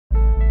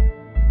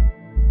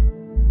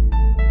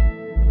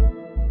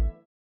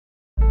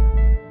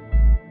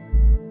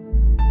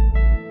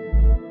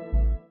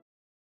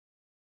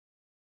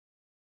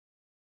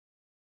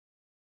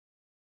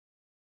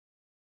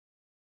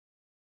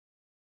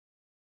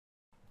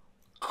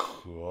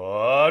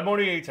Good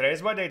morning. Today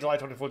is Monday, July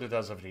 24,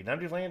 2017.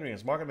 I'm Landry.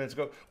 As market minutes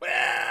ago,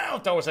 well,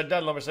 it's almost said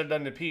done, lumber said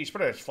done in peace.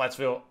 But it's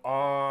Flatsville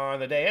on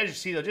the day. As you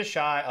see, they're just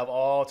shy of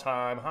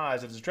all-time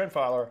highs. If it's a trend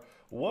follower,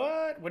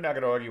 what? We're not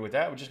going to argue with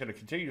that. We're just going to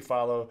continue to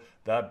follow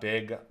the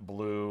big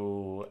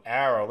blue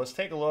arrow. Let's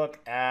take a look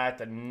at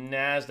the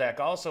NASDAQ,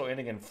 also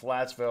ending in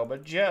Flatsville,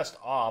 but just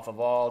off of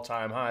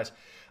all-time highs.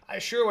 I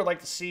sure would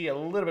like to see a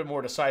little bit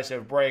more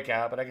decisive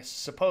breakout, but I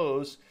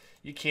suppose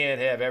you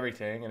can't have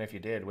everything. And if you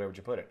did, where would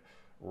you put it?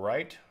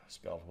 Right,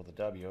 spelled with a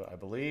W, I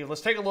believe.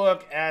 Let's take a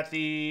look at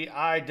the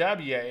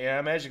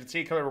IWM. As you can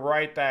see, coming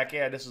right back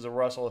in, this is a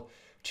Russell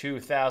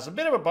 2000. A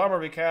bit of a bummer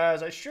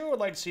because I sure would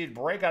like to see it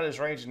break out of this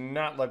range and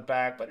not look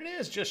back, but it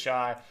is just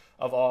shy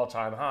of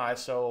all-time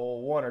highs. So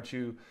one or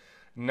two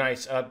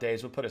nice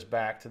updates will put us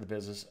back to the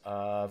business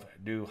of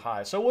new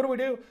highs. So what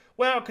do?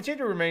 Well, continue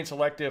to remain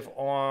selective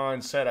on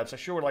setups. I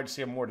sure would like to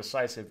see a more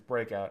decisive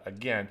breakout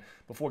again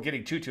before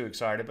getting too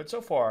excited, but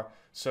so far,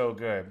 so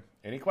good.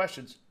 Any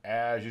questions?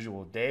 As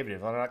usual,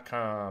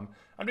 David@Landry.com.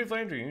 I'm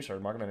Landry, and you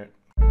started Market Minute.